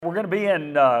We're going to be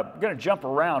going to jump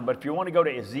around, but if you want to go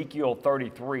to Ezekiel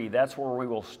 33, that's where we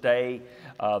will stay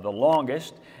the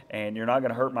longest, and you're not going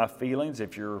to hurt my feelings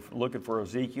if you're looking for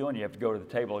Ezekiel and you have to go to the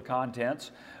table of contents,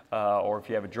 or if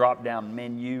you have a drop-down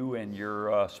menu in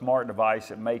your smart device,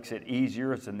 it makes it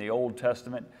easier. It's in the Old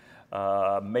Testament,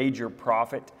 major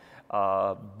prophet.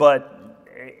 But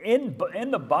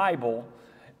in the Bible,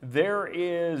 there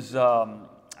is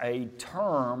a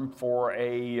term for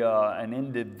an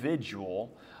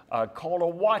individual called a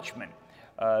watchman.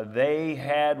 They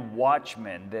had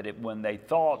watchmen that when they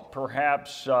thought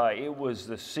perhaps it was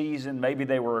the season, maybe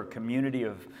they were a community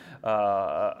of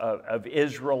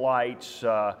Israelites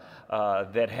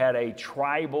that had a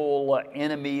tribal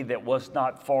enemy that was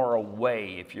not far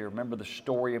away. If you remember the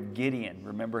story of Gideon,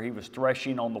 remember he was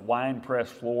threshing on the winepress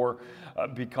floor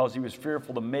because he was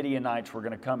fearful the Midianites were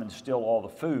going to come and steal all the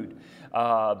food.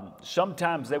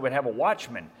 Sometimes they would have a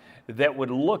watchman that would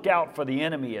look out for the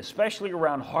enemy, especially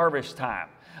around harvest time,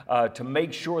 to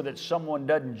make sure that someone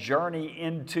doesn't journey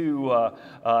into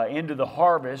the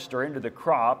harvest or into the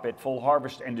crop at full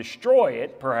harvest and destroy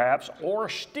it, perhaps, or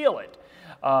steal it.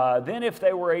 Then if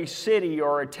they were a city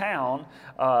or a town,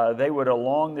 they would,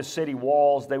 along the city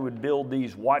walls, they would build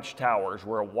these watchtowers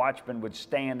where a watchman would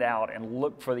stand out and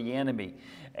look for the enemy.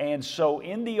 And so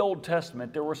in the Old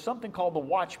Testament, there was something called the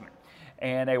watchman.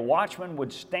 And a watchman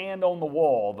would stand on the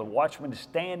wall. The watchman would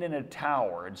stand in a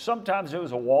tower. And sometimes it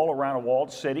was a wall around a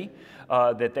walled city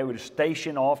that they would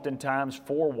station oftentimes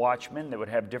 4 watchmen that would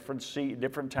have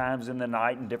different times in the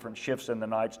night and different shifts in the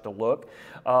nights to look.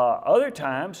 Other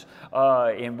times,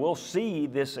 and we'll see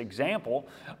this example,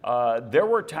 there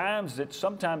were times that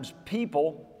sometimes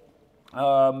people,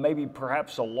 maybe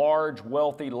perhaps a large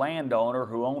wealthy landowner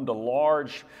who owned a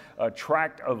large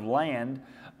tract of land,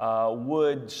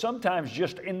 would sometimes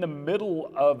just in the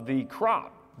middle of the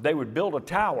crop, they would build a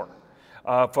tower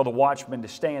for the watchman to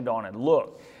stand on and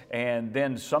look. And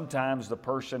then sometimes the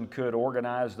person could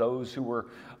organize those who were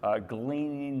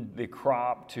gleaning the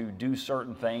crop to do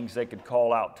certain things. They could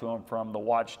call out to them from the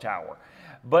watchtower.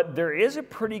 But there is a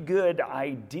pretty good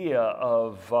idea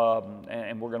of,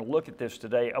 and we're going to look at this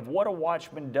today, of what a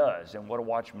watchman does and what a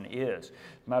watchman is. As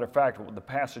a matter of fact, the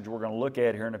passage we're going to look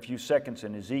at here in a few seconds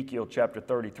in Ezekiel chapter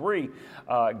 33,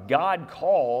 God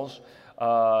calls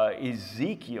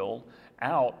Ezekiel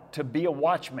out to be a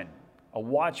watchman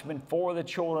for the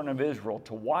children of Israel,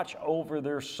 to watch over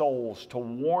their souls, to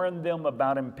warn them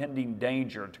about impending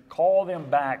danger, to call them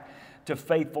back to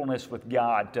faithfulness with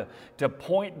God, to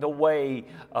point the way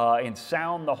and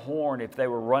sound the horn if they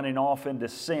were running off into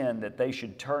sin, that they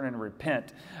should turn and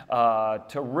repent.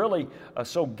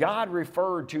 So God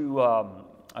referred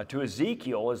to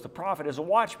Ezekiel as the prophet as a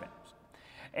watchman.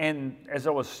 And as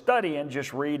I was studying,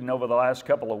 just reading over the last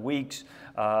couple of weeks,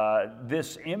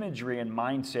 this imagery and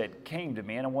mindset came to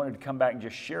me, and I wanted to come back and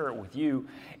just share it with you,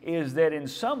 is that in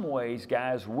some ways,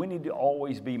 guys, we need to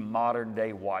always be modern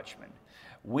day watchmen.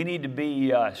 We need to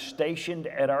be stationed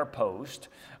at our post,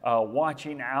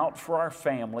 watching out for our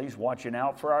families, watching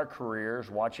out for our careers,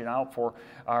 watching out for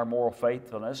our moral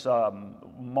faithfulness,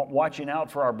 watching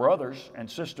out for our brothers and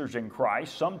sisters in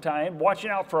Christ, sometimes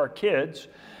watching out for our kids,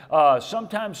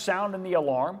 sometimes sounding the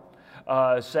alarm,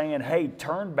 saying, hey,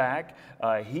 turn back,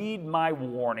 heed my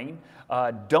warning,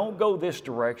 don't go this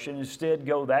direction, instead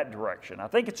go that direction. I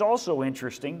think it's also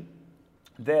interesting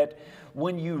that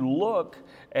when you look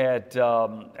at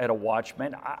a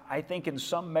watchman, I think in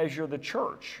some measure the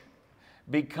church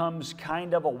becomes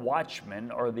kind of a watchman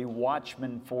or the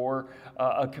watchman for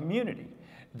a community,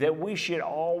 that we should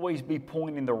always be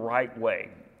pointing the right way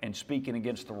and speaking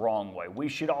against the wrong way. We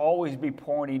should always be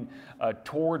pointing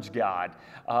towards God.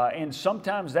 And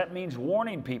sometimes that means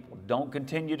warning people, don't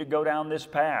continue to go down this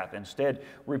path. Instead,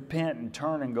 repent and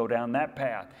turn and go down that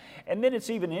path. And then it's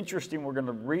even interesting, we're going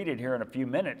to read it here in a few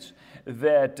minutes,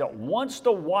 that once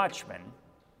the watchman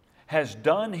has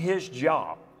done his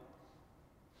job,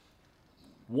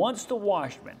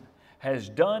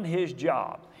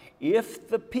 if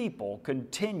the people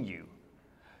continue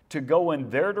to go in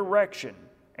their direction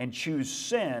and choose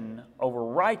sin over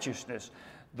righteousness,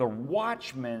 the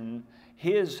watchman,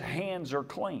 his hands are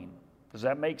clean. Does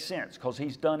that make sense? Because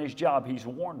he's done his job, he's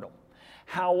warned them.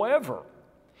 However,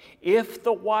 if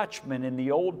the watchman in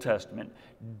the Old Testament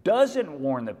doesn't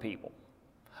warn the people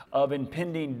of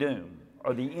impending doom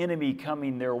or the enemy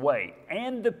coming their way,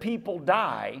 and the people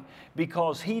die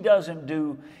because he doesn't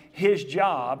do his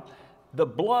job, the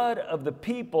blood of the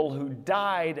people who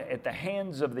died at the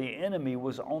hands of the enemy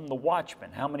was on the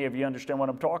watchman. How many of you understand what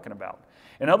I'm talking about?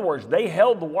 In other words, they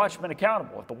held the watchman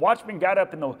accountable. If the watchman got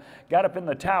up in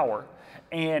the tower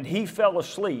and he fell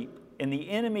asleep and the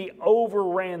enemy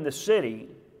overran the city,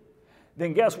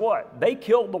 then guess what? They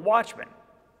killed the watchman.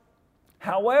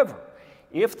 However,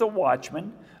 if the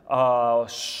watchman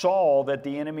saw that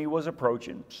the enemy was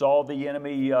approaching, saw the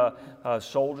enemy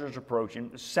soldiers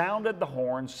approaching, sounded the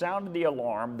horn, sounded the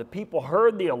alarm, the people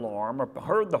heard the alarm or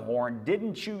heard the horn,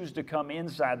 didn't choose to come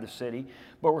inside the city,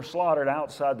 but were slaughtered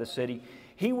outside the city,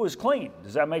 he was clean.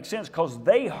 Does that make sense? Because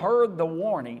they heard the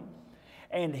warning,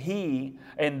 and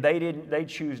they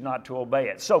choose not to obey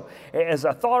it. So as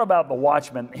I thought about the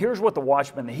watchman, here's what the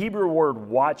watchman, the Hebrew word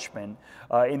watchman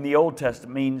in the Old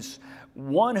Testament means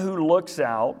one who looks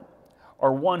out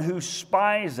or one who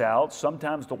spies out.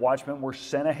 Sometimes the watchmen were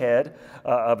sent ahead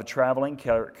of a traveling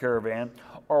caravan,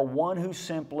 or one who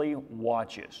simply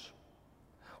watches.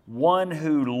 One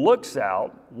who looks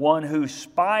out, one who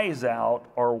spies out,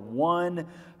 or one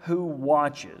who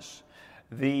watches.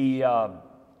 The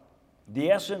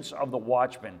essence of the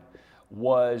watchman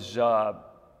was a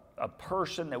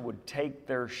person that would take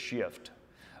their shift.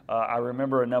 I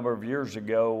remember a number of years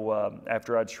ago,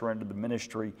 after I'd surrendered the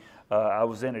ministry, I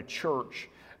was in a church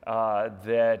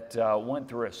that went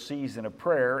through a season of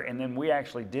prayer, and then we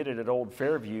actually did it at Old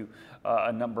Fairview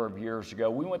a number of years ago.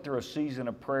 We went through a season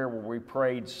of prayer where we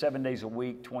prayed 7 days a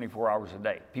week, 24 hours a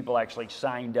day. People actually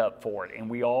signed up for it, and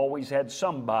we always had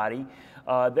somebody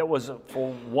that was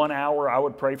for 1 hour. I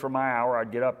would pray for my hour.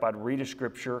 I'd get up, I'd read a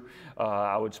scripture.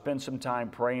 I would spend some time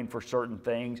praying for certain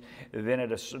things. Then at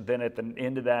the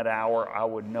end of that hour, I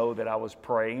would know that I was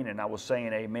praying and I was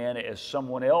saying amen as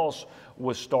someone else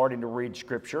was starting to read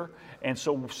scripture. And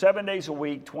so 7 days a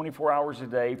week, 24 hours a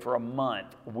day for a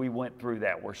month, we went through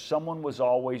that where someone was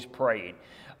always praying.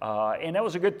 And that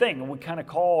was a good thing. And we kind of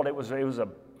called, it was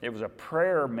a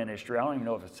prayer ministry. I don't even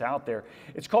know if it's out there.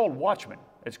 It's called Watchman.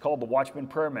 It's called the Watchman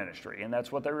Prayer Ministry, and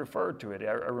that's what they referred to it.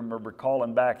 I remember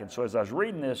calling back, and so as I was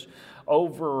reading this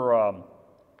over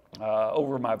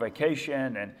my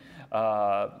vacation, and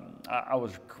I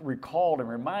was recalled and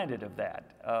reminded of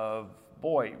that.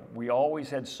 Boy, we always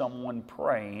had someone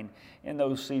praying in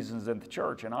those seasons in the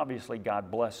church, and obviously God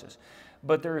blesses.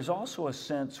 But there is also a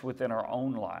sense within our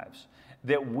own lives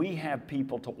that we have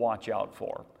people to watch out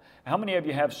for. How many of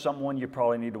you have someone you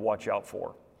probably need to watch out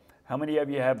for? How many of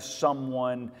you have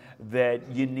someone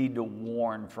that you need to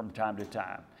warn from time to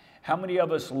time? How many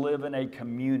of us live in a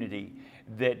community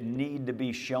that need to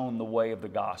be shown the way of the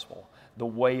gospel, the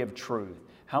way of truth?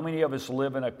 How many of us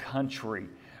live in a country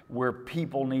where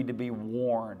people need to be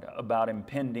warned about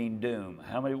impending doom?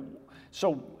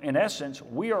 So in essence,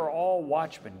 we are all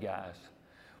watchmen, guys.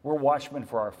 We're watchmen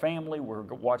for our family, we're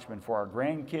watchmen for our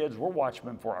grandkids, we're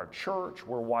watchmen for our church,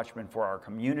 we're watchmen for our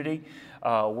community,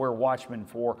 we're watchmen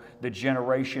for the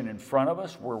generation in front of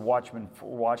us, we're watchmen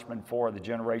for the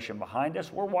generation behind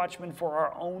us, we're watchmen for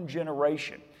our own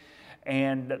generation.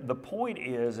 And the point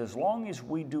is, as long as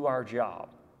we do our job,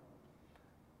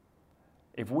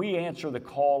 if we answer the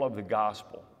call of the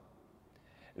gospel,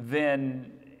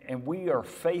 then, and we are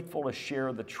faithful to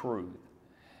share the truth,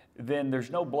 then there's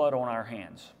no blood on our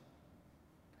hands.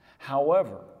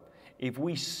 However, if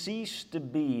we cease to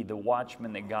be the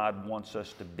watchmen that God wants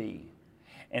us to be,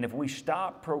 and if we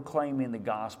stop proclaiming the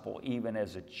gospel even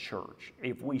as a church,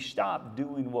 if we stop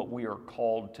doing what we are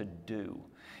called to do,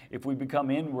 if we become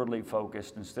inwardly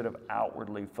focused instead of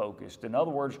outwardly focused. In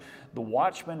other words, the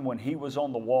watchman, when he was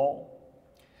on the wall,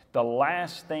 the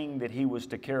last thing that he was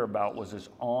to care about was his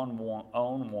own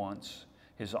wants,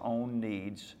 his own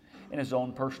needs, and his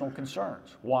own personal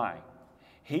concerns. Why?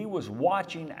 He was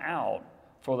watching out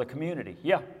for the community.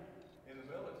 Yeah? In the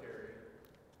military,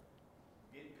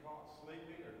 getting caught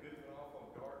sleeping or goofing off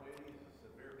on guard duty is a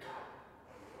severe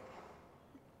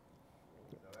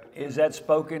penalty. Is that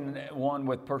spoken one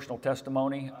with personal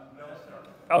testimony? No,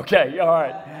 sir. Okay, all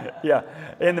right. Yeah.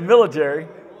 In the military,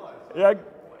 yeah,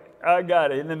 I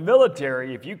got it. In the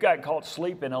military, if you got caught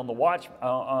sleeping on the watch,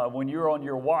 when you're on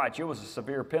your watch, it was a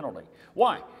severe penalty.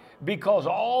 Why? Because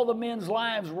all the men's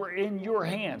lives were in your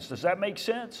hands. Does that make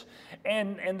sense?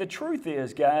 And the truth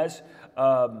is, guys,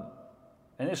 and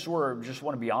this is where I just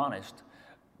want to be honest,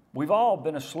 we've all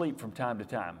been asleep from time to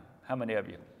time. How many of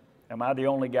you? Am I the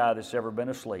only guy that's ever been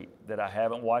asleep, that I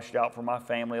haven't watched out for my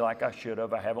family like I should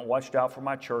have? I haven't watched out for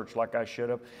my church like I should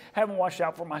have. Haven't watched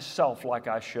out for myself like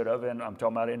I should have, and I'm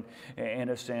talking about in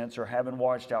a sense, or haven't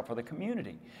watched out for the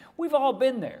community. We've all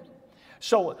been there.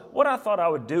 So what I thought I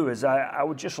would do is I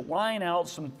would just line out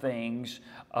some things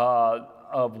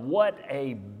of what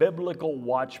a biblical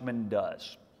watchman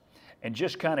does. And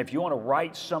just kind of, if you want to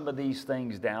write some of these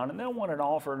things down, and then I want to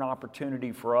offer an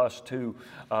opportunity for us to,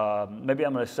 maybe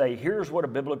I'm going to say, here's what a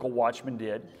biblical watchman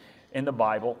did. in the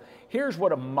Bible. Here's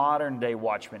what a modern day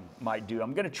watchman might do.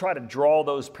 I'm going to try to draw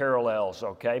those parallels,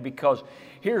 okay? Because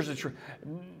here's the truth.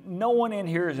 No one in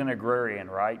here is an agrarian,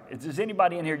 right? Is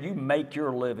anybody in here, you make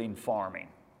your living farming?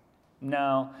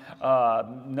 No,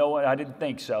 no, I didn't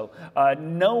think so.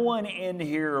 No one in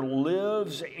here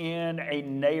lives in a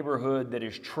neighborhood that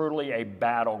is truly a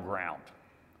battleground,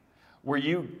 where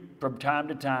you, from time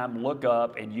to time, look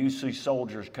up and you see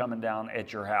soldiers coming down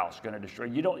at your house, going to destroy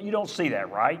you. You don't see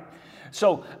that, right?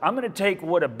 So I'm going to take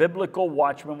what a biblical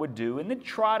watchman would do and then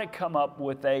try to come up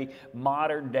with a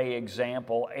modern day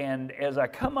example. And as I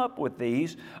come up with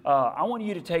these, I want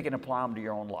you to take and apply them to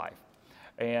your own life.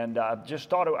 And I just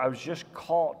thought I was just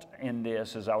caught in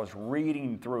this as I was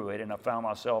reading through it, and I found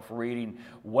myself reading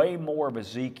way more of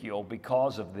Ezekiel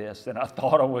because of this than I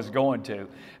thought I was going to.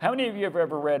 How many of you have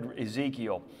ever read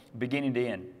Ezekiel beginning to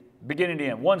end? Beginning to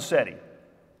end, one setting.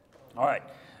 All right,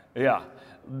 yeah,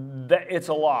 it's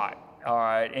a lot. All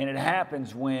right, and it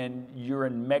happens when you're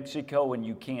in Mexico and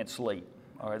you can't sleep.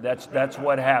 All right, that's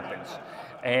what happens.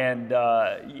 And,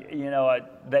 you know,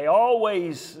 they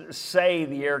always say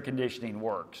the air conditioning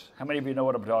works. How many of you know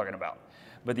what I'm talking about?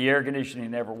 But the air conditioning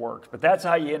never works. But that's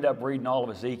how you end up reading all of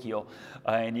Ezekiel,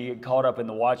 and you get caught up in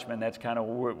the watchman. That's kind of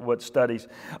what studies.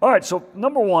 All right, so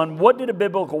number one, what did a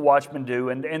biblical watchman do?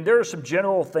 And there are some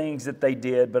general things that they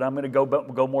did, but I'm going to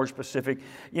go more specific.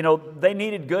 You know, they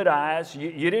needed good eyes.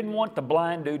 You didn't want the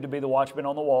blind dude to be the watchman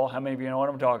on the wall. How many of you know what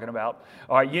I'm talking about?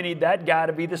 All right, you need that guy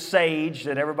to be the sage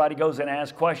that everybody goes and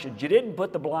asks questions. You didn't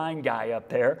put the blind guy up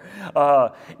there.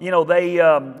 You know,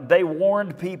 they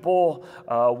warned people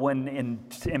when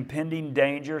impending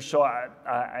danger. So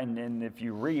and if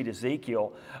you read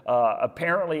Ezekiel,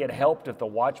 apparently it helped if the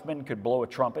watchman could blow a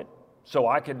trumpet. So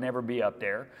I could never be up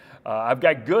there. I've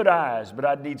got good eyes, but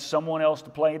I'd need someone else to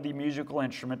play the musical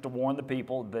instrument to warn the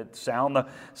people that sound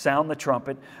the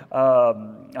trumpet.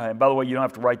 And by the way, you don't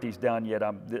have to write these down yet.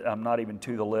 I'm not even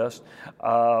to the list.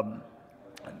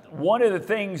 One of the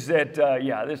things that,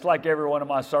 it's like every one of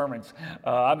my sermons.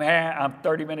 I'm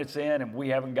 30 minutes in and we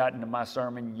haven't gotten to my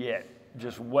sermon yet.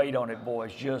 Just wait on it,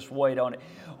 boys. Just wait on it.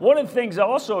 One of the things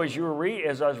also, as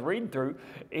I was reading through,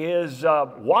 is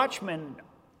watchmen,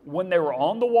 when they were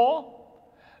on the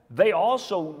wall, they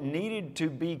also needed to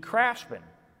be craftsmen.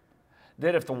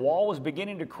 That if the wall was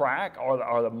beginning to crack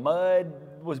or the mud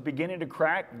was beginning to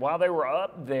crack while they were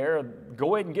up there,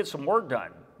 go ahead and get some work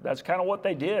done. That's kind of what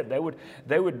they did. They would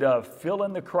fill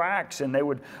in the cracks and they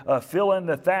would fill in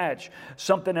the thatch.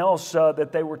 Something else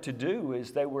that they were to do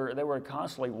is they were to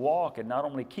constantly walk and not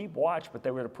only keep watch, but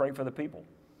they were to pray for the people.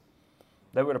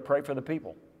 They were to pray for the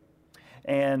people.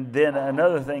 And then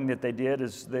another thing that they did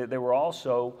is they were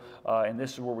also, and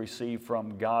this is where we see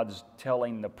from God's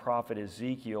telling the prophet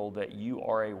Ezekiel that you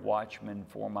are a watchman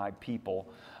for my people,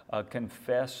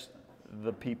 confess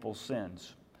the people's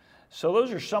sins. So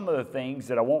those are some of the things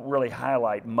that I won't really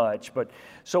highlight much. But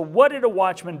so what did a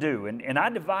watchman do? And I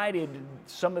divided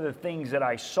some of the things that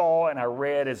I saw and I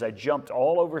read as I jumped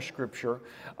all over Scripture.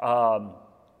 I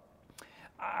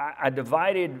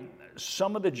divided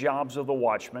some of the jobs of the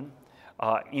watchman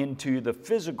into the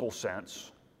physical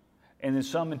sense and then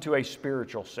some into a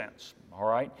spiritual sense. All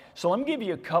right? So let me give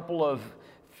you a couple of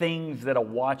things that a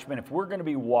watchman, if we're going to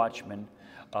be watchmen,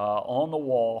 on the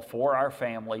wall for our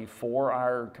family, for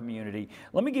our community.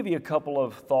 Let me give you a couple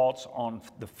of thoughts on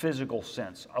the physical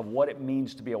sense of what it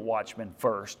means to be a watchman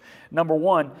first. Number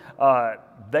one,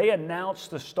 they announce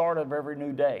the start of every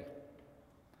new day.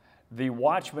 The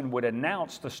watchman would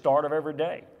announce the start of every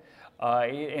day.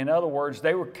 In other words,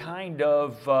 they were kind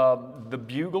of the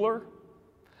bugler,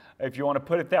 if you want to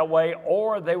put it that way,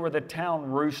 or they were the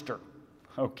town rooster,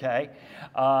 okay?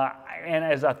 And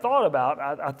as I thought about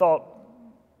it, I thought,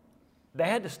 they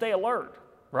had to stay alert,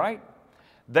 right?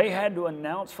 They had to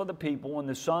announce for the people when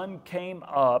the sun came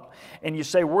up. And you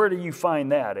say, where do you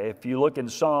find that? If you look in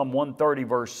Psalm 130,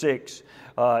 verse 6,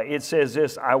 it says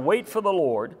this, I wait for the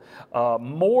Lord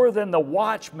more than the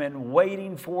watchman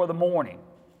waiting for the morning.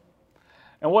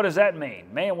 And what does that mean?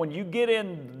 Man, when you get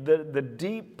in the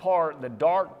deep part, the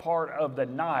dark part of the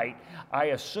night, I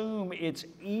assume it's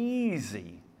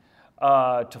easy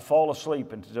to fall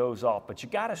asleep and to doze off. But you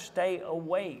got to stay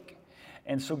awake.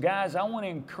 And so, guys, I want to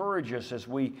encourage us as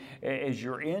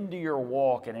you're into your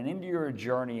walk and into your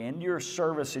journey, into your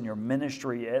service and your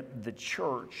ministry at the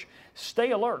church,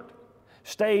 stay alert.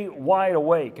 Stay wide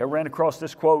awake. I ran across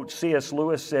this quote. C.S.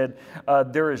 Lewis said,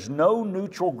 there is no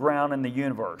neutral ground in the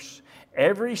universe.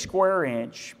 Every square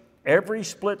inch, every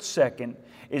split second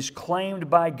is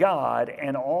claimed by God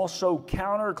and also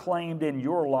counterclaimed in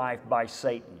your life by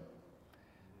Satan.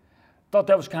 Thought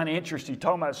that was kind of interesting,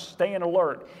 talking about staying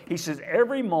alert. He says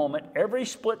every moment, every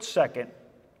split second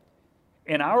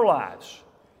in our lives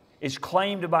is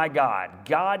claimed by God.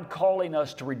 God calling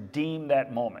us to redeem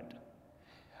that moment.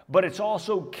 But it's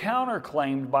also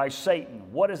counterclaimed by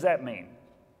Satan. What does that mean?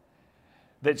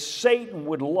 That Satan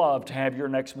would love to have your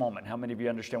next moment. How many of you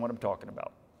understand what I'm talking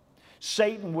about?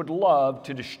 Satan would love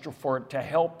to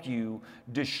help you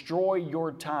destroy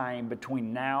your time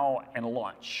between now and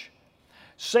lunch.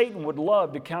 Satan would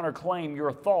love to counterclaim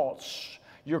your thoughts,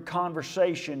 your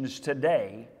conversations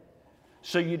today,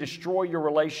 so you destroy your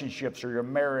relationships or your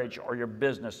marriage or your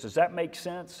business. Does that make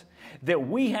sense? That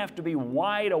we have to be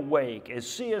wide awake. As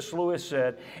C.S. Lewis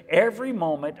said, every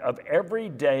moment of every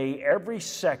day, every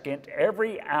second,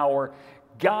 every hour,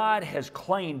 God has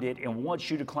claimed it and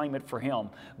wants you to claim it for Him.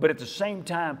 But at the same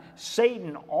time,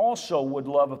 Satan also would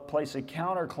love to place a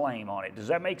counterclaim on it. Does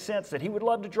that make sense? That he would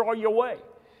love to draw you away.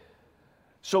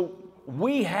 So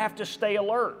we have to stay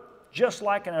alert. Just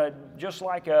like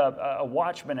a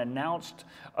watchman announced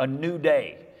a new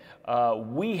day,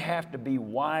 we have to be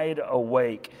wide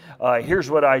awake. Here's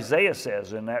what Isaiah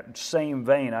says in that same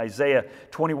vein. Isaiah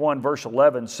 21 verse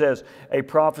 11 says, a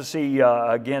prophecy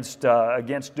against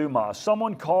Dumas.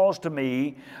 Someone calls to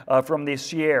me from the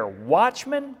Sierra,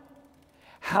 watchman,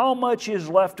 how much is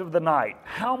left of the night?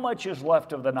 How much is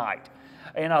left of the night?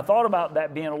 And I thought about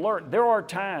that being alert. There are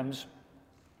times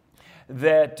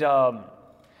that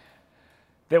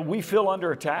we feel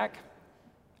under attack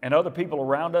and other people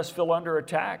around us feel under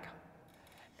attack,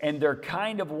 and they're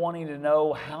kind of wanting to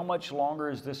know how much longer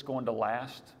is this going to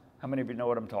last? How many of you know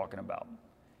what I'm talking about?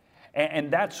 And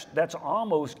that's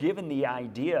almost given the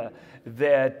idea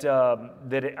that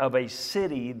of a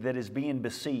city that is being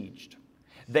besieged.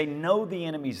 They know the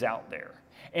enemy's out there,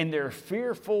 and they're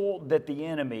fearful that the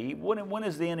enemy, when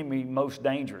is the enemy most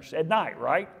dangerous? At night,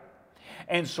 right?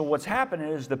 And so what's happening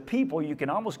is the people, you can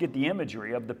almost get the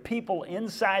imagery of the people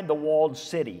inside the walled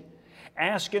city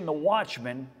asking the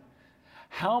watchman,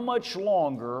 how much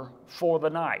longer for the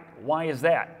night? Why is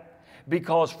that?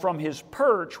 Because from his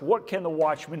perch, what can the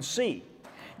watchman see?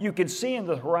 You can see in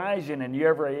the horizon, and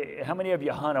how many of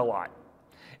you hunt a lot?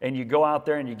 And you go out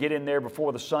there and you get in there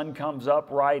before the sun comes up,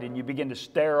 right? And you begin to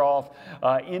stare off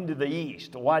into the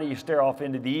east. Why do you stare off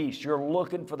into the east? You're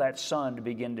looking for that sun to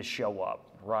begin to show up,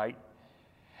 right?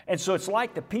 And so it's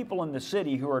like the people in the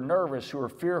city who are nervous, who are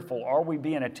fearful. Are we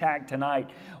being attacked tonight?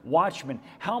 Watchmen,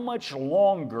 how much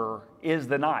longer is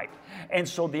the night? And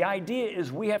so the idea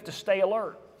is we have to stay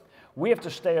alert. We have to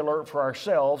stay alert for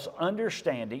ourselves,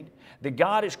 understanding that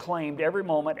God has claimed every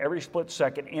moment, every split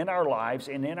second in our lives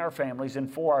and in our families and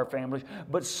for our families,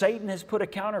 but Satan has put a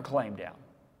counterclaim down.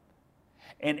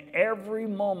 And every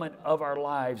moment of our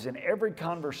lives, in every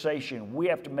conversation, we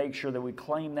have to make sure that we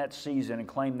claim that season and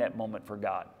claim that moment for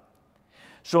God.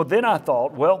 So then I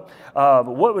thought, well,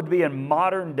 what would be a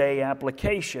modern day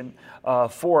application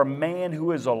for a man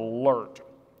who is alert?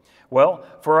 Well,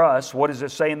 for us, what does it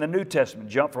say in the New Testament?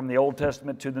 Jump from the Old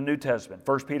Testament to the New Testament.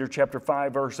 1 Peter chapter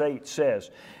 5, verse 8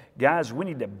 says, guys, we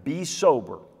need to be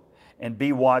sober and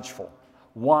be watchful.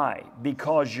 Why?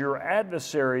 Because your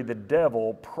adversary, the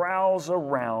devil, prowls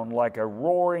around like a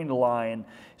roaring lion,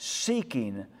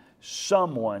 seeking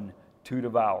someone to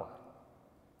devour.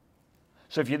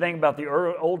 So if you think about the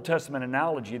Old Testament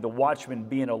analogy, the watchman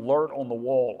being alert on the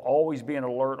wall, always being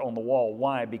alert on the wall.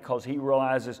 Why? Because he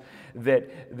realizes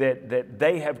that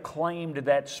they have claimed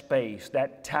that space,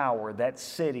 that tower, that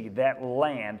city, that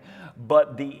land,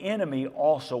 but the enemy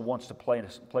also wants to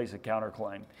place a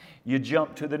counterclaim. You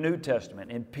jump to the New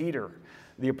Testament, and Peter,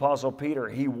 the Apostle Peter,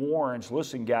 he warns,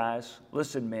 listen guys,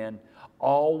 listen men,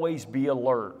 always be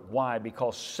alert. Why?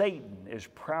 Because Satan is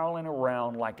prowling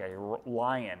around like a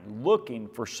lion, looking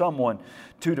for someone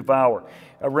to devour.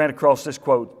 I ran across this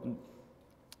quote.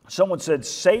 Someone said,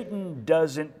 Satan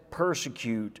doesn't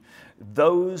persecute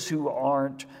those who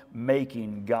aren't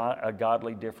making a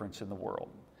godly difference in the world.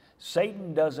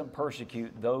 Satan doesn't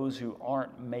persecute those who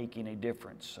aren't making a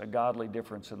difference, a godly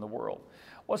difference in the world.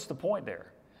 What's the point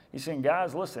there? He's saying,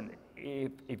 guys, listen,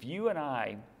 if you and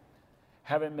I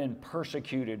haven't been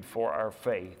persecuted for our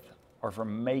faith or for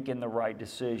making the right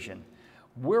decision,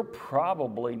 we're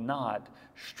probably not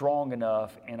strong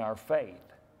enough in our faith.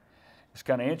 It's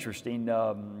kind of interesting.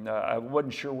 I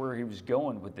wasn't sure where he was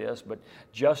going with this, but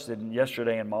Justin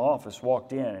yesterday in my office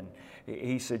walked in and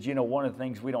he said, you know, one of the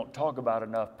things we don't talk about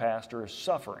enough, Pastor, is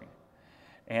suffering.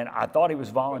 And I thought he was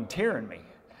volunteering me.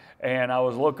 And I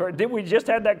was looking, we just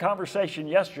had that conversation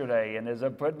yesterday, and as I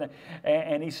put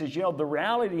and he says, you know, the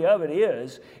reality of it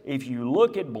is, if you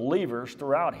look at believers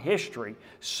throughout history,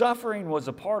 suffering was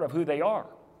a part of who they are.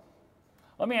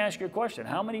 Let me ask you a question.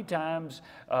 How many times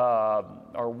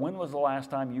or when was the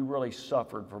last time you really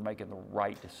suffered for making the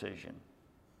right decision?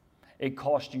 It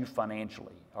cost you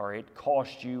financially, or it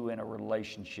cost you in a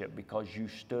relationship because you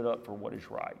stood up for what is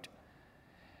right.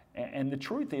 And the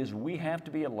truth is, we have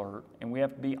to be alert and we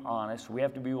have to be honest. We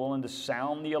have to be willing to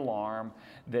sound the alarm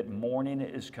that morning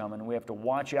is coming. We have to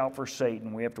watch out for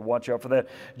Satan. We have to watch out for that.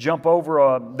 Jump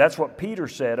over, that's what Peter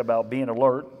said about being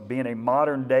alert, being a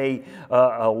modern day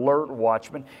alert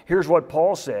watchman. Here's what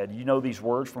Paul said. You know these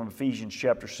words from Ephesians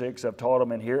chapter 6. I've taught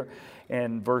them in here.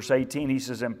 In verse 18, he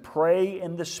says, "And pray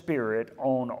in the Spirit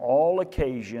on all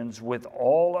occasions with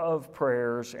all of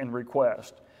prayers and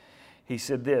requests." He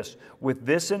said this, "With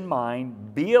this in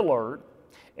mind, be alert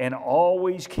and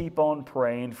always keep on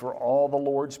praying for all the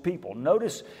Lord's people."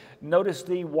 Notice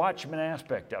the watchman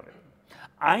aspect of it.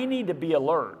 I need to be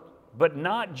alert, but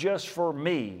not just for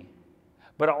me,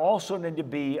 but I also need to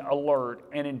be alert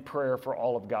and in prayer for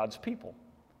all of God's people.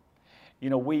 You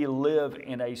know, we live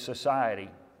in a society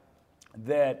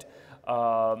that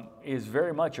is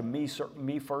very much a me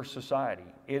first society.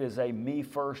 It is a me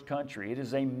first country. It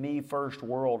is a me first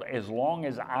world. As long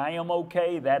as I am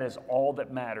okay, that is all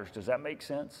that matters. Does that make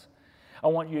sense? I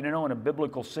want you to know in a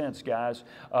biblical sense, guys,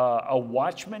 a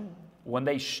watchman, when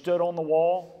they stood on the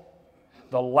wall,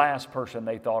 the last person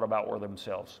they thought about were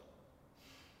themselves.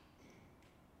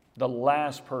 The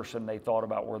last person they thought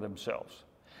about were themselves.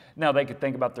 Now, they could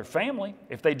think about their family.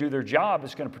 If they do their job,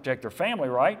 it's going to protect their family,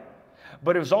 right?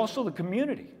 But it was also the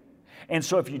community. And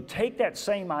so if you take that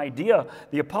same idea,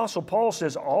 the Apostle Paul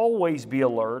says, always be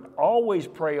alert, always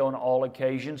pray on all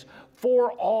occasions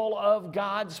for all of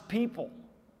God's people.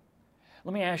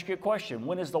 Let me ask you a question.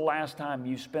 When is the last time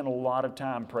you spent a lot of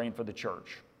time praying for the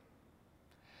church?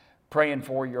 Praying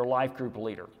for your life group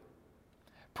leader?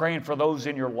 Praying for those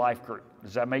in your life group?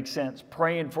 Does that make sense?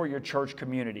 Praying for your church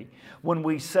community. When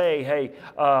we say,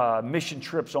 hey, mission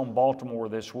trips on Baltimore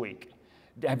this week,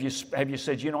 have you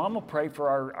said, you know, I'm going to pray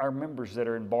for our members that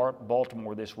are in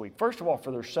Baltimore this week? First of all, for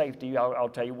their safety, I'll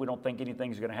tell you, we don't think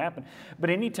anything's going to happen. But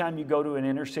anytime you go to an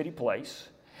inner city place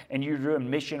and you're doing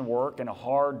mission work in a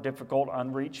hard, difficult,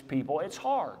 unreached people, it's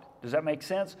hard. Does that make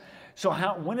sense? So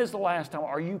when is the last time,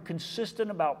 are you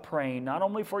consistent about praying not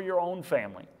only for your own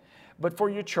family, but for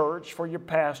your church, for your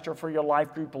pastor, for your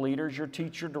life group leaders, your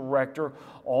teacher, director,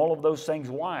 all of those things?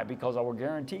 Why? Because I will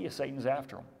guarantee you Satan's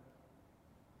after them.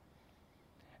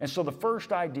 And so the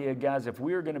first idea, guys, if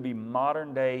we are going to be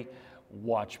modern day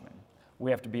watchmen,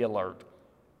 we have to be alert.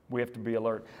 We have to be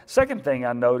alert. Second thing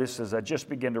I noticed as I just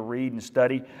began to read and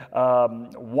study,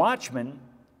 watchmen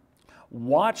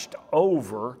watched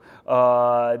over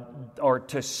or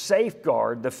to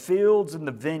safeguard the fields and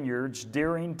the vineyards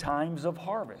during times of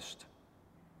harvest.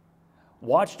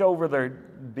 Watched over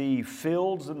the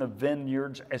fields and the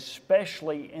vineyards,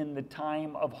 especially in the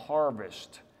time of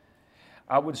harvest.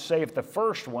 I would say if the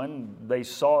first one, they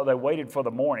waited for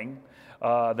the morning,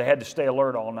 they had to stay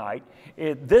alert all night.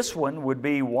 This one would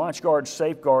be watch, guard,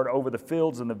 safeguard over the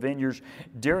fields and the vineyards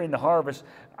during the harvest.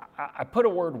 I put a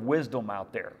word wisdom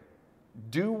out there.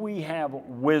 Do we have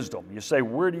wisdom? You say,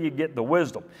 where do you get the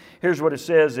wisdom? Here's what it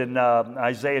says in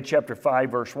Isaiah chapter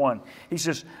 5, verse 1. He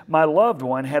says, "My loved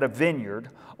one had a vineyard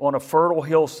on a fertile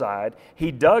hillside.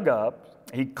 He dug up,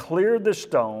 he cleared the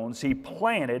stones, he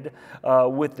planted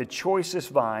with the choicest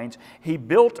vines. He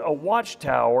built a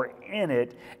watchtower in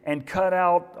it and cut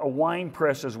out a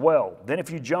winepress as well." Then if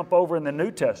you jump over in the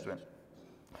New Testament,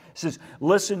 it says,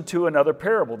 listen to another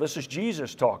parable. This is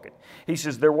Jesus talking. He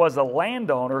says, "There was a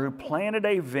landowner who planted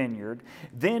a vineyard.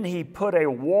 Then he put a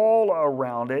wall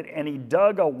around it, and he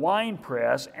dug a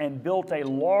winepress and built a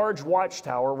large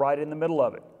watchtower right in the middle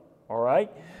of it." All right?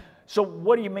 So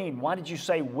what do you mean? Why did you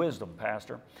say wisdom,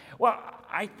 Pastor? Well,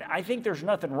 I think there's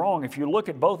nothing wrong. If you look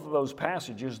at both of those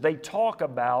passages, they talk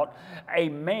about a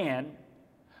man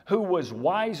who was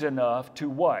wise enough to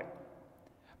what?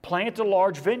 Plant a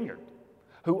large vineyard.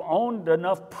 Who owned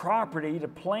enough property to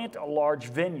plant a large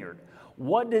vineyard.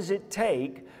 What does it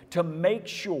take to make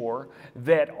sure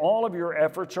that all of your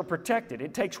efforts are protected?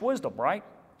 It takes wisdom, right?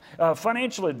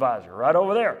 Financial advisor, right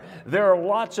over there. There are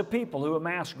lots of people who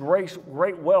amass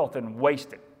great wealth and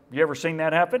waste it. You ever seen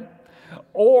that happen?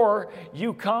 Or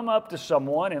you come up to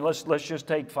someone, and let's just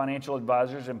take financial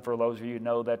advisors, and for those of you who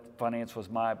know that finance was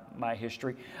my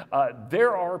history,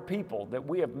 there are people that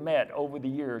we have met over the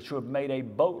years who have made a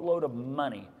boatload of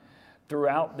money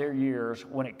throughout their years.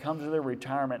 When it comes to their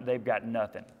retirement, they've got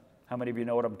nothing. How many of you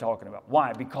know what I'm talking about?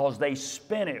 Why? Because they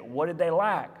spent it. What did they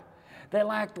lack? They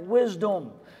lacked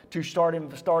wisdom to start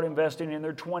investing in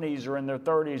their 20s or in their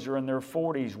 30s or in their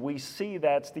 40s. We see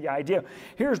that's the idea.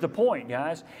 Here's the point,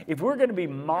 guys. If we're going to be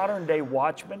modern day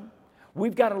watchmen,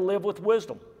 we've got to live with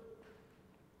wisdom.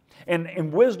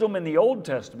 And wisdom in the Old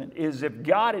Testament is if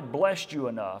God had blessed you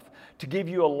enough to give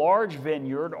you a large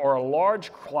vineyard or a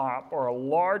large crop or a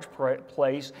large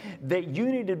place, that you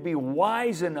needed to be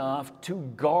wise enough to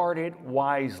guard it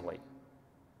wisely.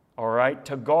 All right,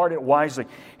 to guard it wisely.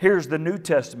 Here's the New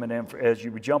Testament, and as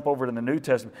you jump over to the New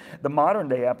Testament, the modern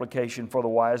day application for the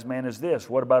wise man is this.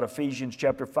 What about Ephesians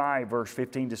chapter 5, verse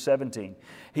 15 to 17?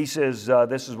 He says,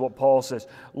 this is what Paul says,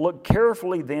 "Look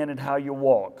carefully then at how you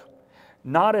walk,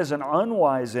 not as an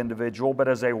unwise individual, but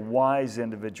as a wise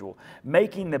individual,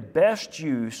 making the best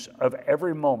use of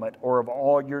every moment or of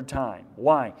all your time."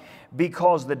 Why?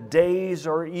 Because the days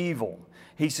are evil.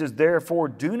 He says, "Therefore,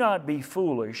 do not be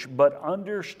foolish, but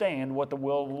understand what the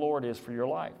will of the Lord is for your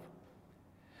life."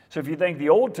 So if you think the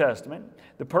Old Testament,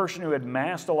 the person who had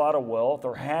amassed a lot of wealth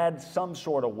or had some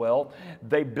sort of wealth,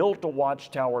 they built a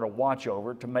watchtower to watch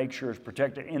over to make sure it's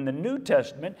protected. In the New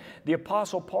Testament, the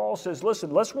Apostle Paul says,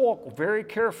 listen, let's walk very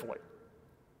carefully.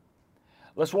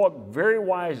 Let's walk very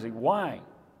wisely. Why?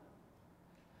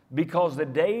 Because the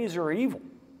days are evil.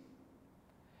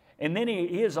 And then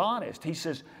he is honest. He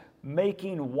says,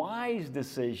 making wise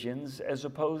decisions as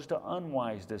opposed to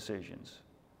unwise decisions.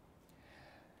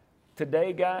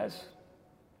 Today, guys,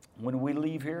 when we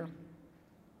leave here,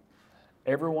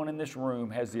 everyone in this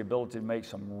room has the ability to make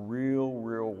some real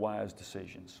wise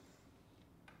decisions.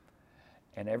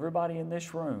 And everybody in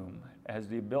this room has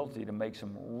the ability to make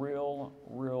some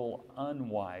real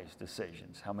unwise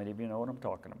decisions. How many of you know what I'm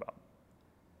talking about?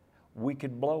 We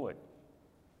could blow it.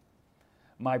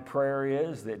 My prayer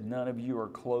is that none of you are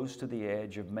close to the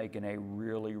edge of making a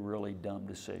really dumb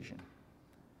decision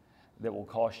that will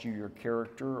cost you your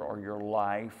character or your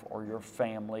life or your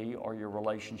family or your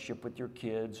relationship with your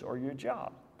kids or your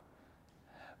job.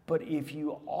 But if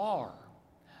you are,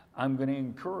 I'm going to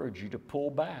encourage you to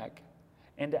pull back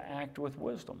and to act with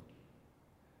wisdom.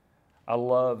 I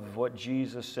love what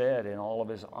Jesus said in all of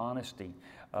his honesty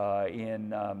in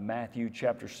Matthew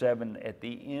chapter 7 at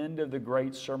the end of the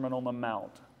great Sermon on the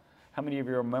Mount. How many of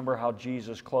you remember how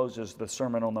Jesus closes the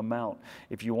Sermon on the Mount?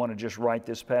 If you want to just write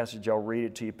this passage, I'll read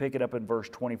it to you. Pick it up in verse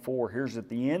 24. Here's at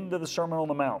the end of the Sermon on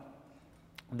the Mount.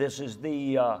 This is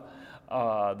the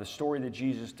story that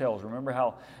Jesus tells. Remember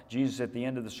how Jesus at the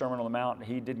end of the Sermon on the Mount,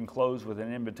 he didn't close with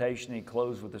an invitation, he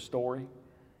closed with a story.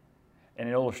 And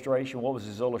an illustration. What was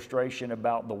his illustration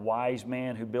about the wise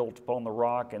man who built upon the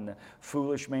rock and the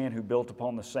foolish man who built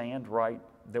upon the sand, right?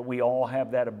 That we all have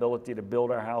that ability to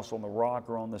build our house on the rock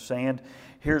or on the sand.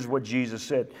 Here's what Jesus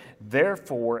said.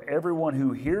 "Therefore, everyone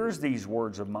who hears these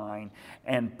words of mine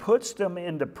and puts them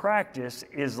into practice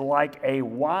is like a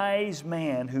wise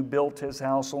man who built his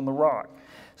house on the rock."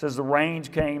 It says, "The rains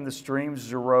came, the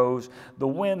streams arose, the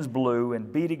winds blew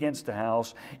and beat against the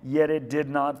house, yet it did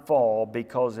not fall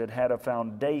because it had a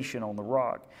foundation on the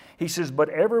rock." He says, "But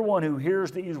everyone who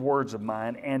hears these words of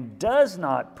mine and does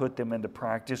not put them into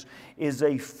practice is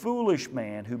a foolish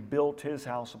man who built his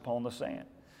house upon the sand."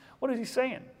 What is he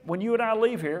saying? When you and I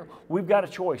leave here, we've got a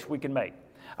choice we can make.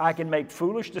 I can make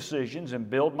foolish decisions and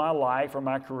build my life or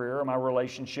my career or my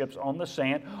relationships on the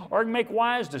sand, or I can make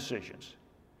wise decisions.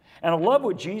 And I love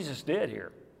what Jesus did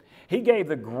here. He gave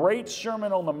the great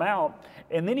Sermon on the Mount,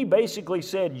 and then he basically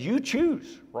said, you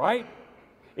choose, right?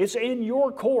 It's in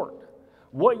your court.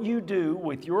 What you do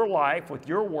with your life, with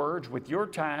your words, with your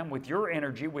time, with your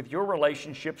energy, with your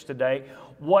relationships today,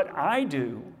 what I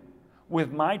do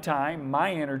with my time,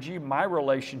 my energy, my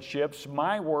relationships,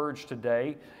 my words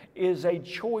today is a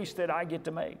choice that I get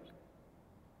to make.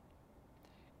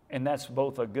 And that's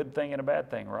both a good thing and a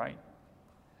bad thing, right?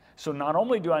 So not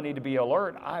only do I need to be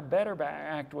alert, I better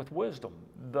act with wisdom.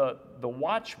 The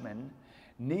watchmen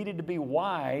needed to be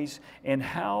wise in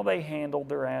how they handled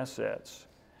their assets.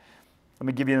 Let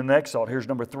me give you the next thought. Here's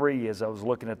number 3 as I was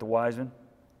looking at the wise men.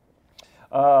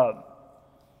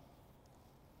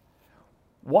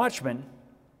 Watchmen,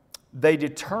 they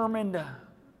determined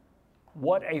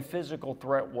what a physical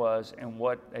threat was and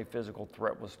what a physical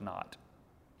threat was not.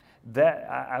 That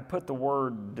I put the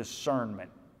word discernment.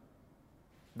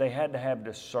 They had to have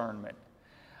discernment.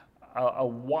 A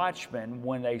watchman,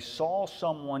 when they saw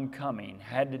someone coming,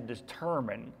 had to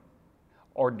determine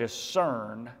or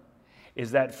discern,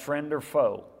 is that friend or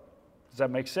foe? Does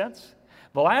that make sense?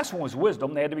 The last one was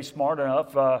wisdom. They had to be smart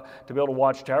enough to be able to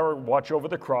watch over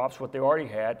the crops, what they already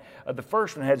had. The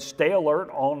first one had stay alert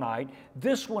all night.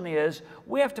 This one is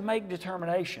we have to make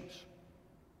determinations.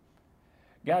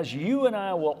 Guys, you and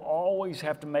I will always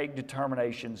have to make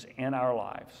determinations in our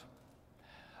lives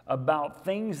about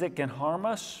things that can harm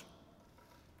us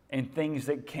and things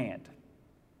that can't.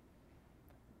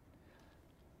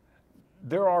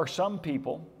 There are some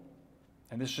people,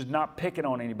 and this is not picking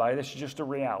on anybody, this is just a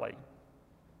reality.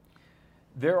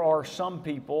 There are some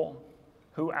people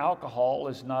who alcohol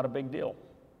is not a big deal.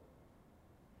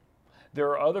 There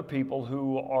are other people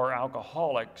who are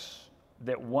alcoholics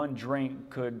that one drink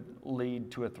could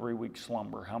lead to a 3-week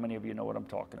slumber. How many of you know what I'm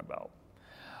talking about?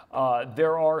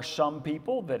 There are some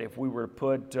people that if we were to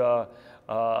put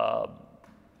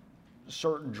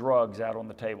certain drugs out on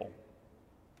the table,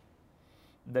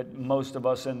 that most of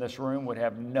us in this room would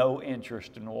have no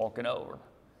interest in walking over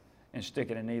and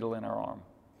sticking a needle in our arm.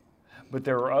 But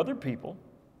there are other people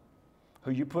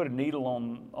who you put a needle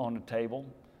on the table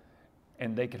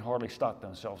and they can hardly stop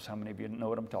themselves. How many of you know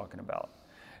what I'm talking about?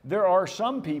 There are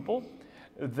some people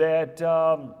that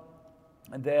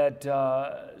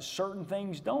certain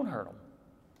things don't hurt them.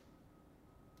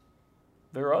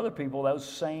 There are other people, those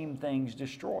same things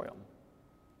destroy them.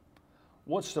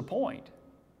 What's the point?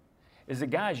 Is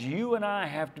that, guys, you and I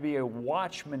have to be a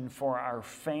watchman for our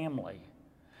family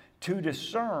to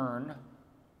discern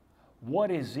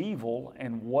what is evil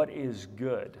and what is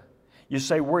good. You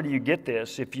say, where do you get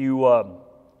this? If you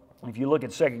look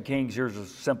at 2 Kings, here's a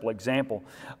simple example.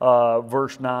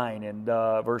 Verse 9 and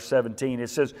verse 17, it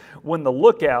says, when the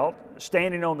lookout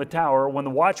standing on the tower, when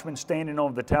the watchman standing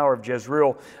on the tower of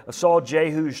Jezreel saw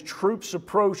Jehu's troops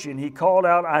approaching, he called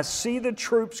out, I see the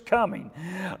troops coming.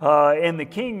 And the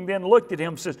king then looked at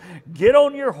him and says, get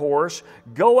on your horse,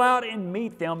 go out and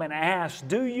meet them and ask,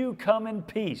 do you come in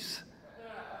peace?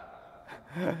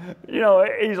 You know,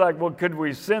 he's like, well, could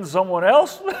we send someone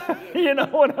else? You know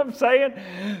what I'm saying?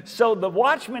 So the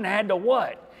watchman had to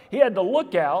what? He had to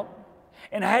look out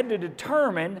and had to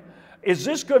determine, is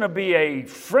this going to be a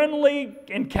friendly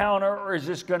encounter or is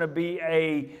this going to be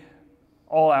a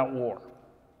all-out war?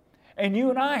 And you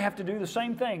and I have to do the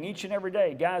same thing each and every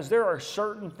day. Guys, there are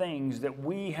certain things that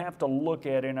we have to look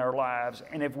at in our lives,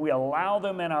 and if we allow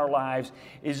them in our lives,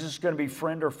 is this going to be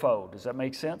friend or foe? Does that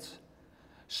make sense?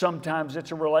 Sometimes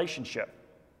it's a relationship.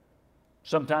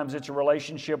 Sometimes it's a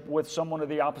relationship with someone of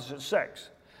the opposite sex.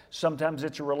 Sometimes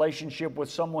it's a relationship with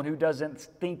someone who doesn't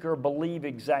think or believe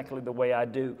exactly the way I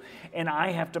do. And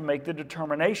I have to make the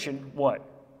determination, what?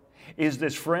 Is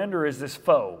this friend or is this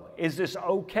foe? Is this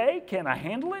okay? Can I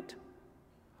handle it?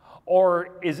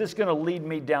 Or is this going to lead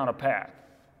me down a path?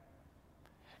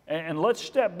 And let's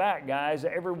step back, guys.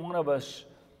 Every one of us,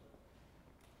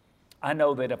 I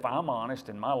know that if I'm honest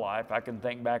in my life, I can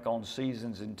think back on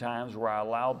seasons and times where I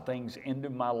allowed things into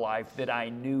my life that I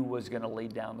knew was going to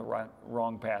lead down the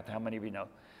wrong path. How many of you know?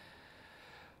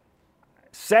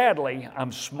 Sadly,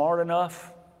 I'm smart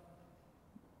enough,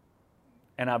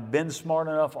 and I've been smart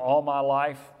enough all my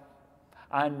life.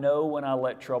 I know when I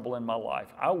let trouble in my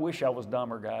life. I wish I was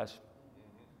dumber, guys.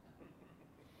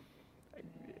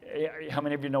 How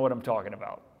many of you know what I'm talking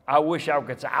about? I wish I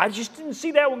could say, I just didn't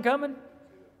see that one coming.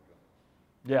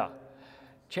 Yeah.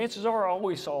 Chances are I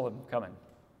always saw them coming.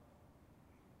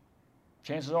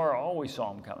 Chances are I always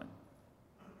saw them coming.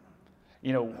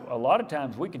 You know, a lot of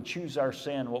times we can choose our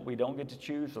sin. What we don't get to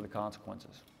choose are the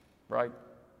consequences, right?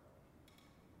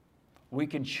 We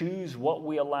can choose what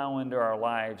we allow into our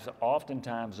lives.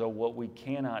 Oftentimes, though, what we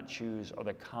cannot choose are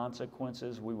the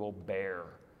consequences we will bear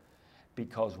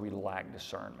because we lack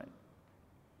discernment.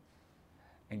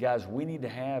 And guys, we need to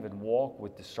have and walk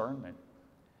with discernment.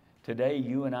 Today,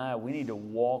 you and I, we need to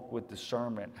walk with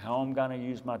discernment. How I'm going to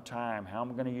use my time, how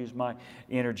I'm going to use my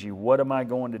energy, what am I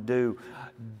going to do?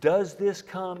 Does this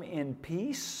come in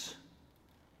peace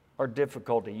or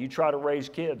difficulty? You try to raise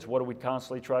kids, what do we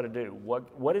constantly try to do?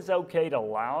 What is okay to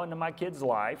allow into my kids'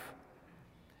 life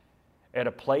at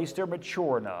a place they're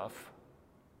mature enough?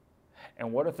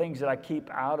 And what are things that I keep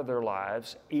out of their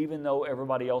lives even though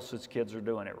everybody else's kids are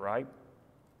doing it, right?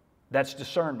 That's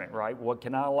discernment, right? What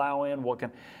can I allow in? What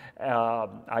can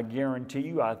I guarantee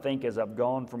you, I think as I've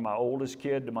gone from my oldest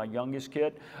kid to my youngest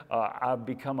kid, I've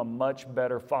become a much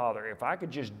better father. If I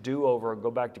could just do over and go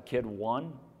back to kid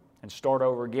 1 and start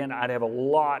over again, I'd have a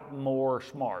lot more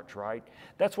smarts, right?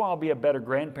 That's why I'll be a better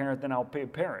grandparent than I'll be a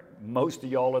parent. Most of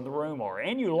y'all in the room are.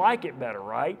 And you like it better,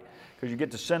 right? Because you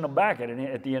get to send them back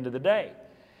at the end of the day.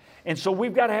 And so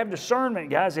we've got to have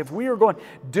discernment, guys. If we are going,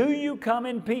 do you come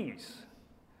in peace?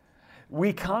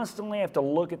 We constantly have to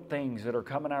look at things that are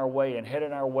coming our way and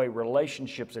heading our way,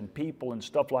 relationships and people and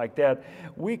stuff like that.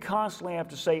 We constantly have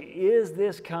to say, is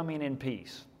this coming in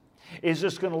peace? Is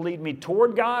this going to lead me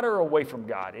toward God or away from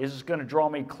God? Is this going to draw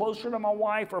me closer to my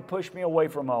wife or push me away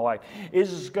from my wife?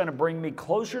 Is this going to bring me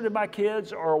closer to my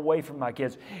kids or away from my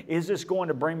kids? Is this going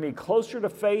to bring me closer to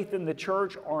faith in the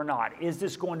church or not? Is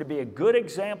this going to be a good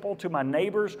example to my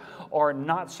neighbors or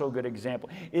not so good example?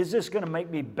 Is this going to make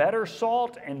me better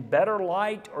salt and better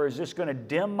light, or is this going to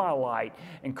dim my light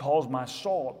and cause my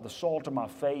salt, the salt of my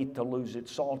faith, to lose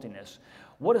its saltiness?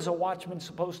 What is a watchman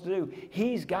supposed to do?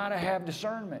 He's got to have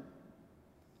discernment.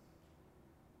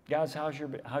 Guys, how's your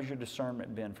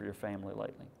discernment been for your family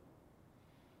lately?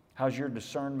 How's your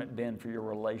discernment been for your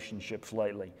relationships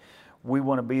lately? We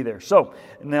want to be there. So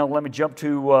now let me jump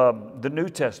to the New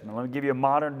Testament. Let me give you a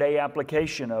modern day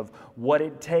application of what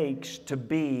it takes to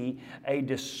be a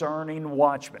discerning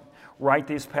watchman. Write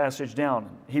this passage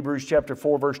down. Hebrews chapter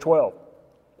 4, verse 12.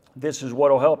 This is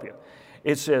what will help you.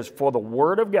 It says, "For the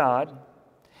word of God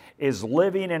is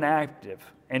living and active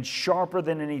and sharper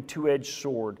than any two-edged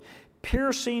sword,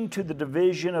 piercing to the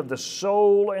division of the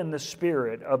soul and the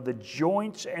spirit, of the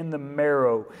joints and the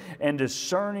marrow, and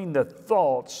discerning the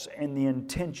thoughts and the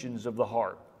intentions of the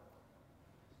heart."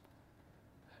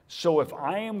 So if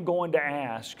I am going to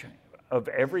ask of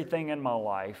everything in my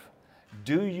life,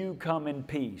 do you come in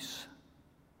peace?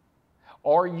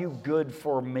 Are you good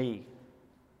for me?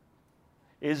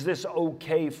 Is this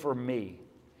okay for me?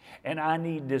 And I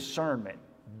need discernment.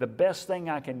 The best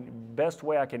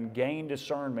way I can gain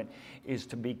discernment is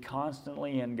to be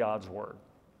constantly in God's Word.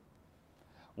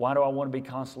 Why do I want to be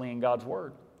constantly in God's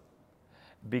Word?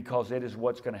 Because it is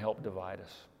what's going to help divide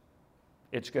us.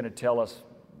 It's going to tell us,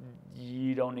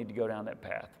 you don't need to go down that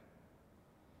path.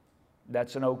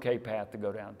 That's an okay path to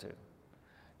go down to.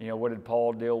 You know, what did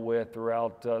Paul deal with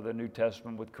throughout the New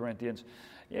Testament with Corinthians?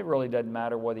 It really doesn't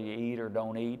matter whether you eat or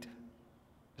don't eat,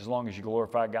 as long as you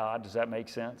glorify God. Does that make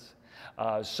sense?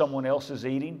 Someone else is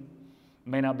eating,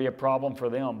 may not be a problem for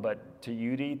them, but to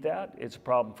you to eat that, it's a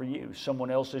problem for you.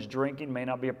 Someone else is drinking, may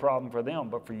not be a problem for them,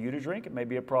 but for you to drink, it may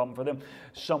be a problem for them.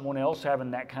 Someone else having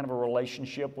that kind of a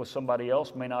relationship with somebody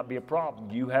else may not be a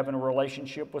problem. You having a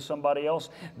relationship with somebody else,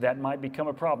 that might become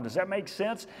a problem. Does that make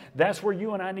sense? That's where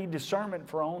you and I need discernment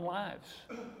for our own lives.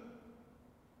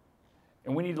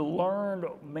 And we need to learn,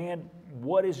 man,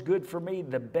 what is good for me.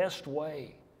 The best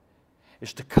way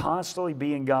is to constantly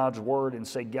be in God's Word and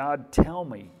say, God, tell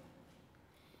me,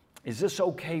 is this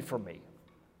okay for me?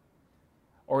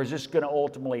 Or is this going to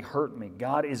ultimately hurt me?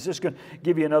 God, is this going to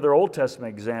give you another Old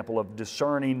Testament example of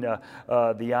discerning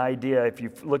the idea? If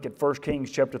you look at 1 Kings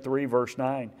chapter 3, verse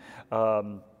 9,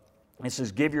 it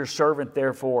says, "Give your servant,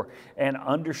 therefore, an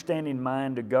understanding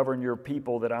mind to govern your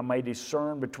people, that I may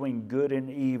discern between good and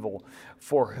evil.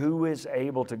 For who is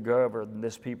able to govern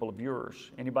this people of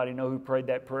yours?" Anybody know who prayed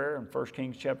that prayer in 1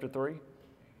 Kings chapter 3?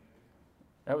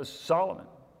 That was Solomon.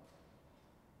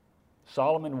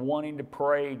 Solomon wanting to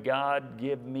pray, God,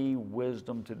 give me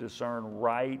wisdom to discern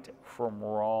right from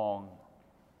wrong.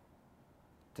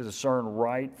 To discern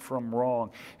right from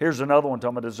wrong. Here's another one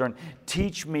talking about discern.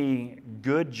 "Teach me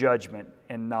good judgment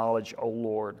and knowledge, O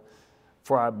Lord,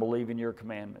 for I believe in your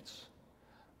commandments."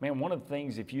 Man, one of the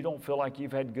things, if you don't feel like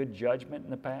you've had good judgment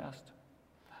in the past,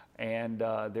 and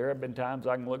there have been times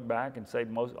I can look back and say,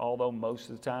 although most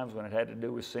of the times when it had to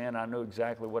do with sin, I knew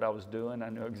exactly what I was doing. I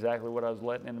knew exactly what I was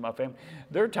letting into my family.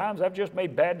 There are times I've just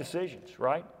made bad decisions,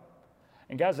 right?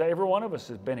 And guys, every one of us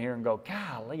has been here and go,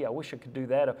 golly, I wish I could do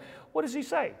that. What does he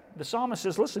say? The psalmist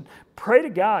says, listen, pray to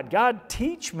God. God,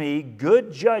 teach me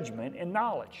good judgment and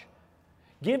knowledge.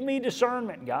 Give me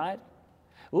discernment, God.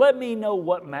 Let me know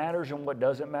what matters and what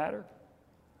doesn't matter.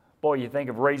 Boy, you think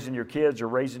of raising your kids or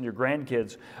raising your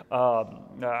grandkids.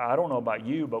 I don't know about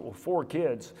you, but with 4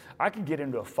 kids, I could get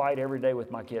into a fight every day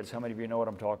with my kids. How many of you know what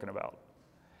I'm talking about?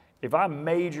 If I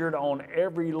majored on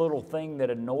every little thing that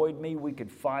annoyed me, we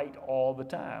could fight all the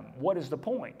time. What is the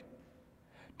point?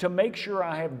 To make sure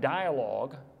I have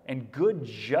dialogue and good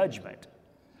judgment.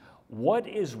 What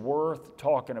is worth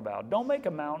talking about? Don't make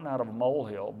a mountain out of a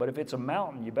molehill, but if it's a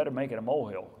mountain, you better make it a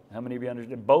molehill. How many of you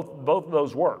understand? Both of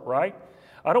those work, right?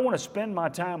 I don't want to spend my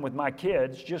time with my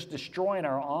kids just destroying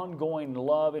our ongoing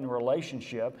love and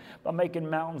relationship by making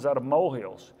mountains out of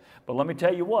molehills. But let me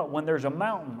tell you what, when there's a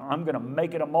mountain, I'm going to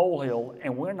make it a molehill,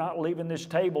 and we're not leaving this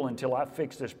table until I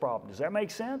fix this problem. Does that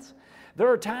make sense? There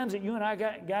are times that you and I,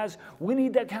 guys, we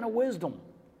need that kind of wisdom.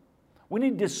 We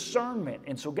need discernment.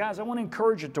 And so, guys, I want to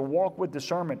encourage you to walk with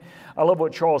discernment. I love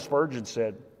what Charles Spurgeon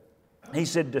said. He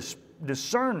said,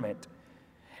 discernment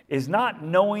is not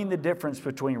knowing the difference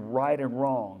between right and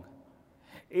wrong.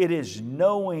 It is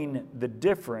knowing the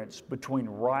difference between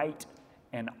right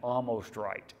and almost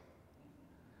right.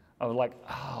 I was like,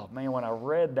 oh man, when I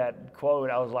read that quote,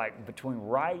 I was like, between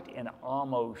right and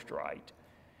almost right.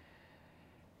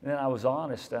 And then I was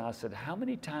honest and I said, how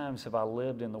many times have I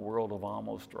lived in the world of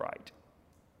almost right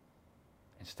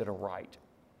instead of right?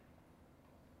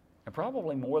 And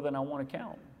probably more than I want to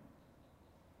count.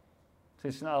 See,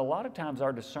 it's not, a lot of times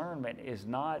our discernment is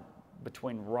not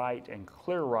between right and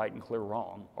clear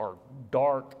wrong, or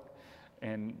dark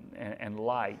and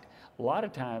light. A lot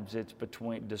of times it's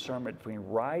between discernment between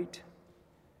right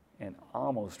and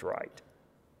almost right.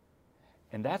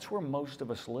 And that's where most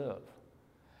of us live.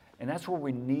 And that's where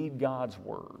we need God's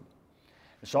Word.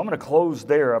 So I'm going to close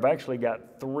there. I've actually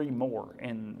got 3 more,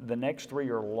 and the next 3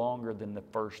 are longer than the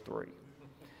first 3.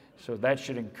 So that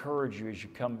should encourage you as you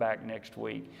come back next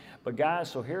week. But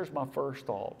guys, so here's my first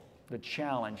thought, the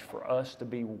challenge for us to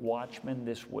be watchmen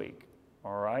this week,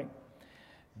 all right?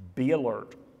 Be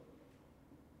alert.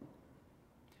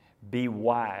 Be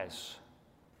wise.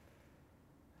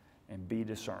 And be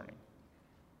discerning.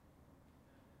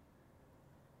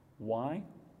 Why?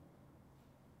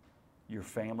 Your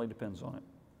family depends on it.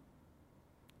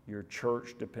 Your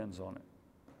church depends on it.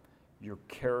 Your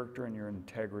character and your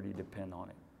integrity depend on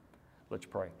it. Let's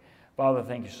pray. Father,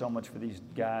 thank you so much for these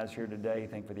guys here today.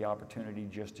 Thank you for the opportunity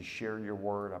just to share your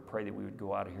word. I pray that we would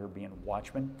go out of here being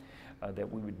watchmen, that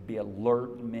we would be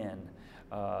alert men,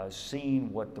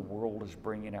 seeing what the world is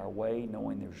bringing our way,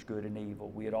 knowing there's good and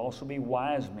evil. We'd also be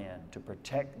wise men to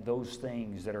protect those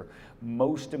things that are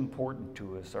most important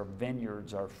to us, our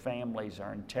vineyards, our families,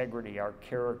 our integrity, our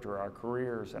character, our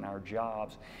careers, and our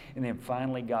jobs. And then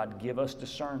finally, God, give us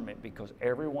discernment, because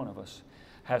every one of us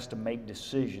has to make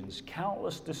decisions,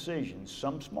 countless decisions,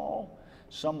 some small,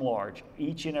 some large,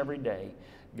 each and every day.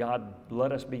 God,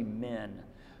 let us be men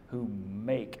who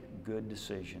make good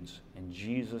decisions. In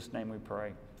Jesus' name we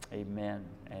pray. Amen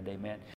and amen.